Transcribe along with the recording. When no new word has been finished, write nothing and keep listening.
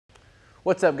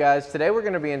What's up guys? Today we're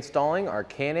going to be installing our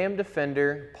Can-Am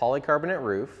Defender polycarbonate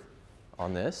roof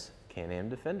on this Can-Am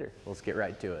Defender. Let's get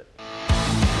right to it.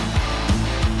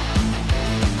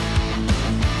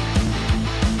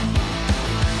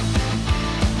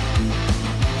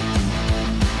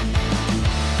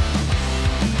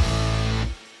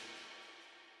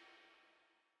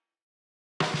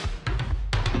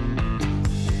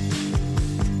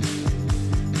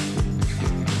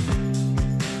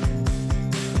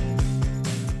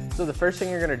 So the first thing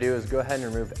you're going to do is go ahead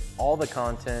and remove all the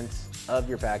contents of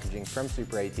your packaging from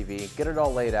SuperATV, get it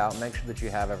all laid out, make sure that you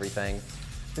have everything.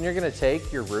 Then you're going to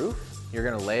take your roof, you're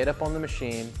going to lay it up on the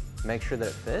machine, make sure that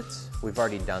it fits. We've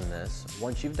already done this.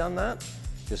 Once you've done that,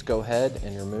 just go ahead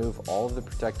and remove all of the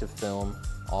protective film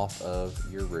off of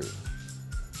your roof.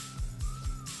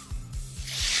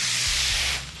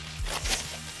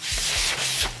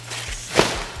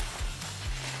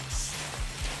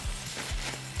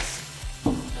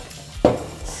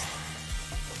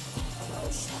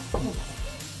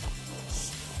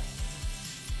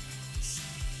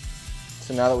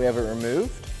 So now that we have it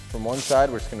removed from one side,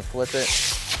 we're just going to flip it,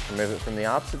 remove it from the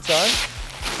opposite side.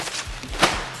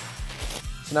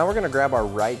 So now we're going to grab our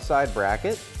right side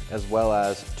bracket, as well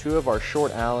as 2 of our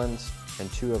short Allens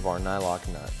and 2 of our nylock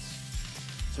nuts.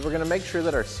 So we're going to make sure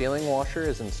that our sealing washer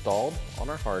is installed on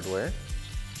our hardware.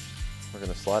 We're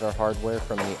going to slide our hardware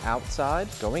from the outside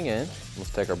going in. Let's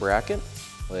take our bracket,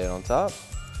 lay it on top,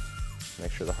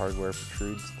 make sure the hardware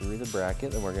protrudes through the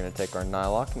bracket. Then we're going to take our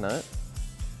nylock nut,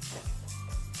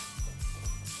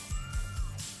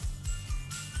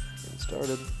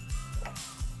 started.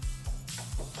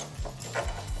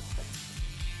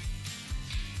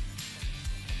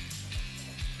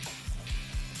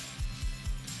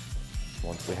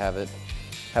 Once we have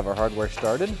our hardware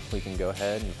started, we can go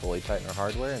ahead and fully tighten our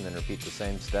hardware and then repeat the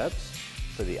same steps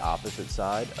for the opposite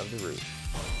side of the roof.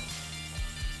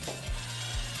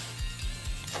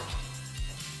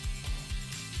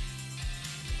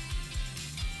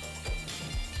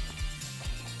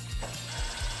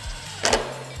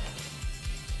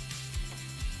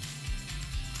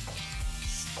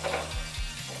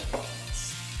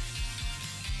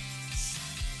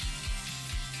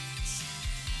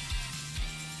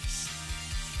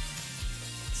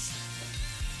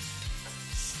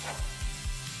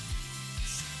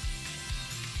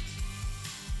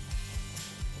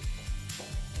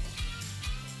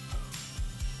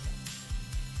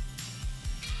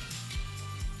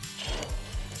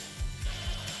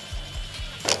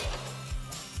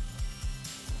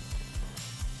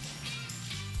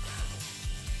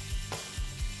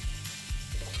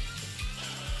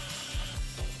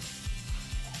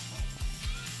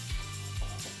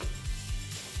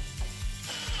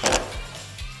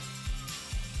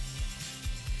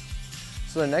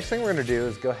 So the next thing we're going to do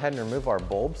is go ahead and remove our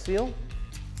bulb seal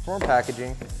from our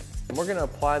packaging, and we're going to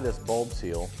apply this bulb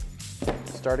seal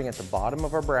starting at the bottom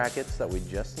of our brackets that we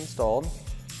just installed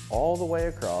all the way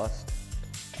across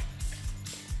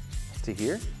to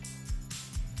here.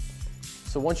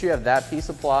 So once you have that piece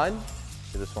applied,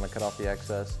 you just want to cut off the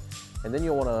excess, and then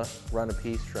you'll want to run a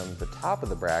piece from the top of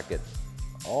the bracket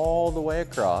all the way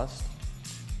across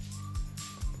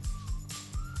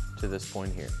to this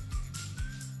point here.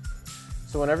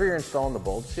 So whenever you're installing the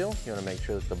bulb seal, you want to make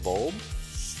sure that the bulb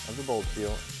of the bulb seal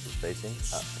is facing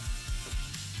up.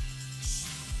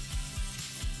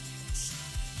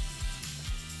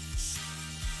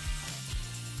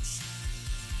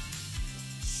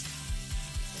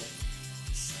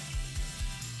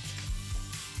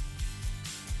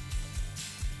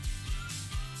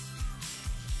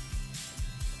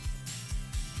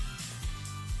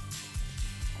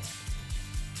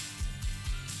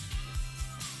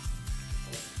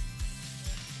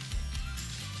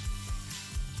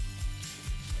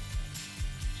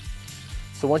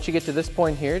 So once you get to this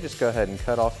point here, just go ahead and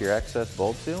cut off your excess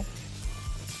bulb seal.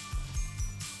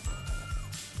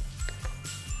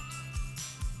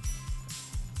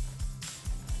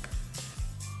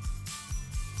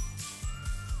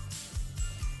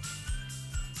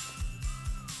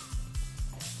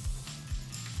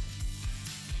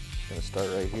 I'm going to start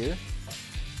right here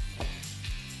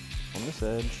on this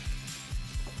edge.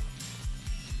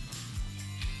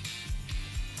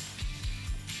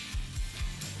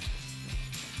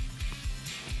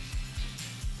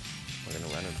 We're going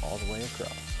to run it all the way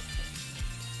across.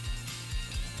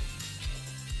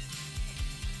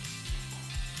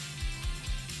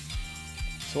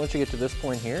 So once you get to this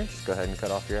point here, just go ahead and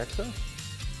cut off your excess.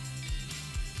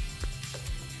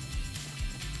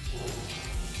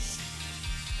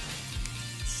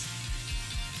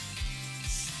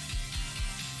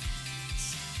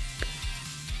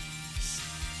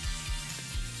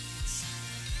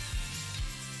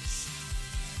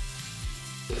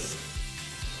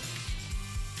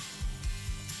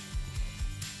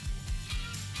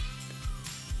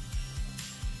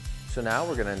 So now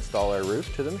we're going to install our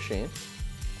roof to the machine.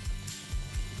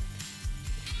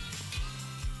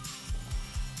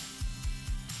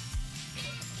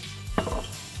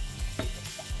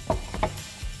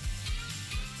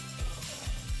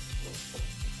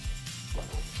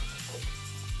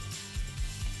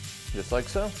 Just like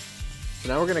so. So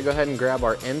now we're going to go ahead and grab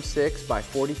our M6 by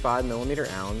 45 millimeter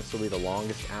Allen. This will be the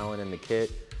longest Allen in the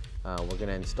kit. We're going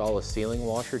to install a sealing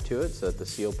washer to it so that the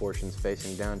seal portion is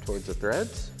facing down towards the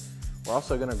threads. We're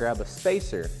also going to grab a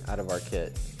spacer out of our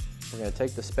kit. We're going to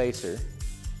take the spacer,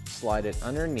 slide it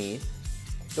underneath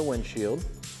the windshield,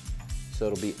 so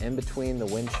it'll be in between the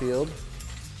windshield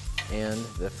and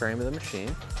the frame of the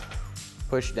machine.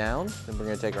 Push down, then we're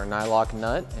going to take our nylock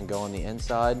nut and go on the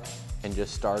inside and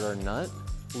just start our nut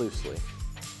loosely.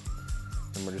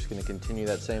 And we're just going to continue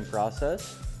that same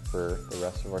process for the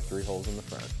rest of our 3 holes in the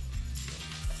front.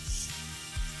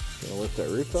 Just going to lift that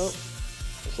roof up,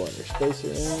 slide your spacer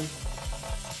in.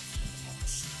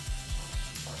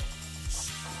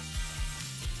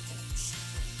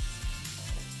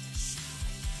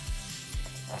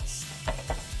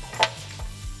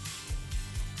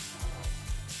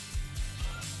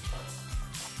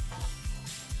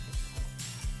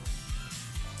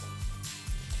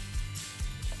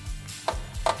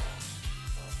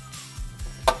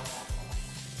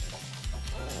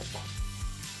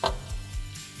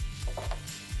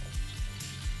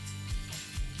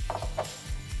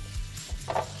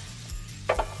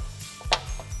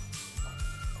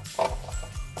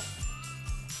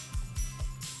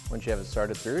 Once you have it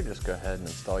started through, just go ahead and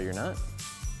install your nut.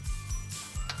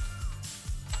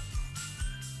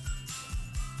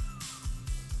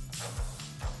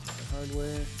 The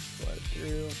hardware, slide it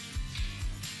through.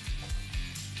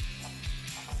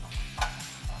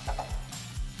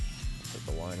 Take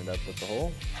the line it up with the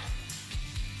hole.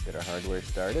 Get our hardware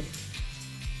started.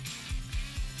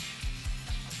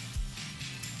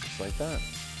 Just like that.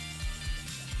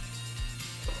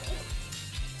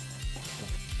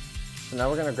 So now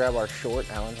we're going to grab our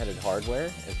short Allen-headed hardware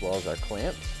as well as our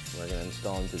clamps. We're going to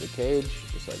install them through the cage,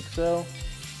 just like so.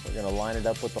 We're going to line it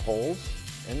up with the holes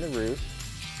in the roof.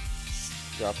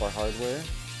 Drop our hardware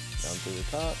down through the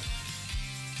top.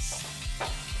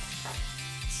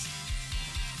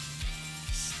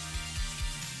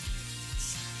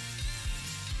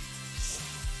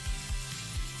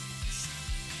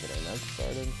 Get our nuts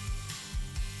started.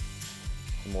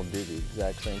 And we'll do the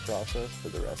exact same process for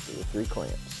the rest of the 3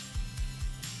 clamps.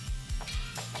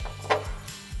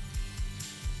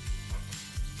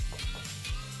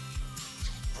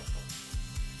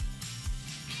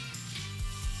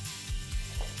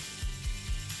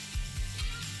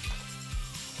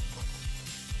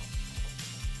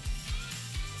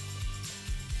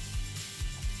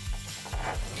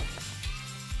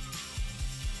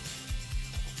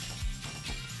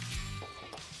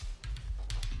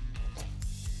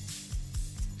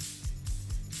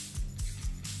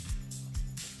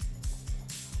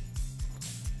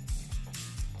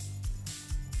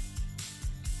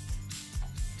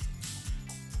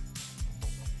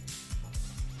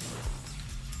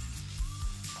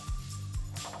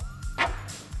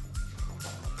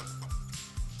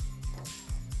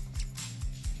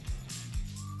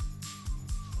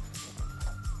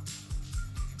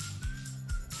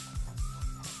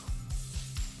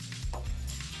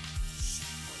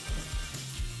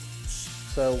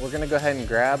 So we're going to go ahead and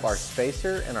grab our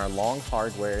spacer and our long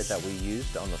hardware that we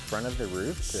used on the front of the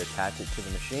roof to attach it to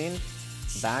the machine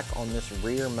back on this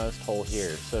rearmost hole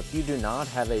here. So if you do not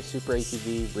have a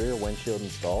SuperATV rear windshield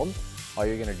installed, all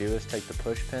you're going to do is take the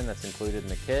push pin that's included in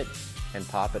the kit and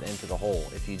pop it into the hole.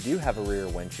 If you do have a rear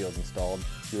windshield installed,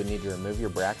 you would need to remove your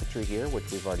bracketry here, which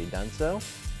we've already done so,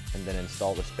 and then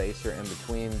install the spacer in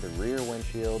between the rear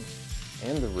windshield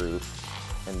and the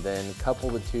roof, and then couple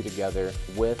the two together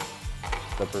with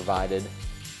the provided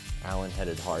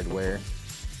Allen-headed hardware,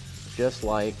 just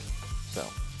like so.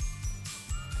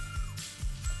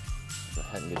 Go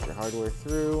ahead and get your hardware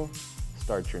through,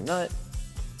 start your nut.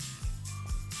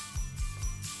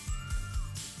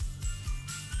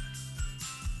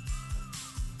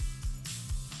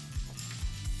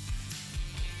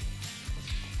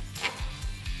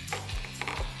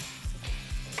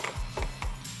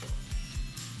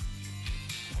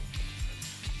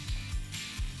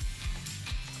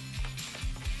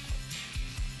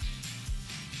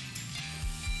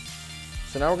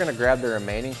 So now we're going to grab the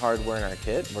remaining hardware in our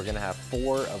kit. We're going to have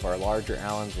 4 of our larger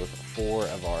Allens with 4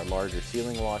 of our larger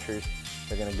sealing washers.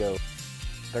 They're going to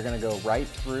go right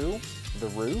through the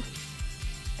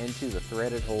roof into the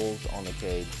threaded holes on the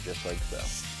cage, just like so.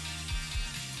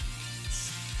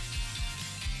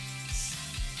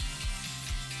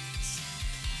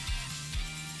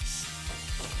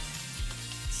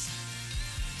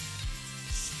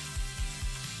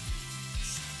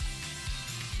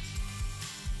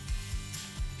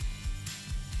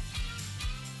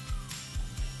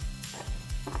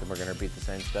 Then we're going to repeat the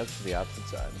same steps to the opposite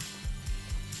side.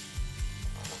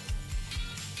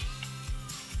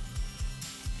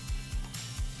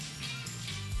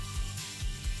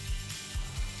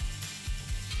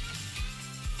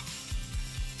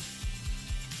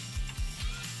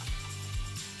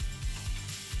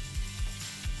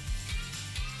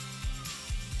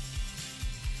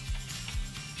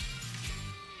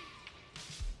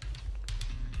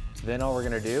 Then all we're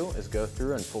going to do is go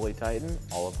through and fully tighten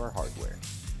all of our hardware.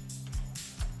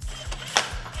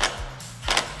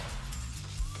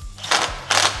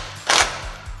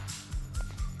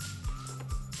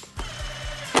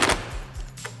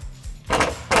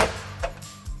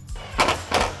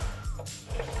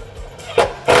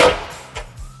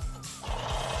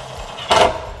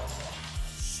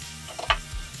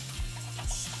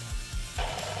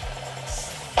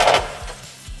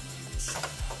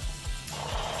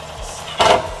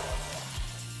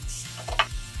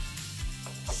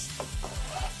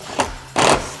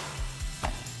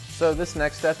 So this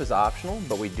next step is optional,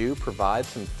 but we do provide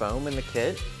some foam in the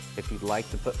kit if you'd like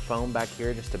to put foam back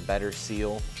here just to better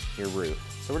seal your roof.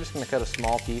 So we're just going to cut a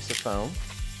small piece of foam.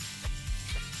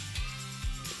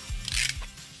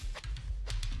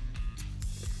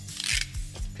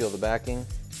 Peel the backing.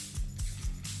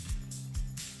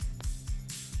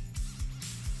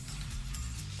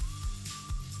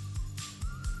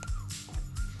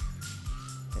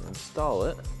 And install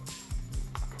it.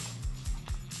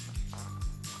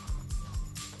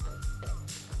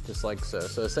 Just like so.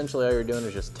 So essentially all you're doing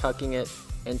is just tucking it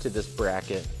into this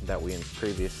bracket that we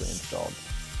previously installed.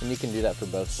 And you can do that for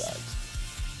both sides.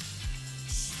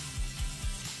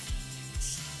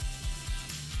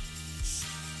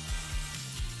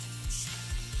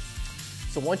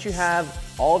 So once you have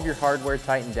all of your hardware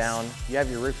tightened down, you have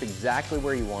your roof exactly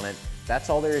where you want it, that's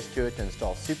all there is to it to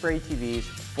install SuperATV's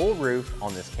full roof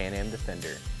on this Can-Am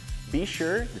Defender. Be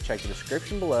sure to check the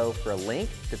description below for a link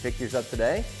to pick yours up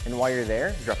today. And while you're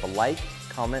there, drop a like,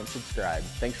 comment, subscribe.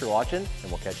 Thanks for watching, and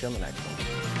we'll catch you on the next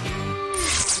one.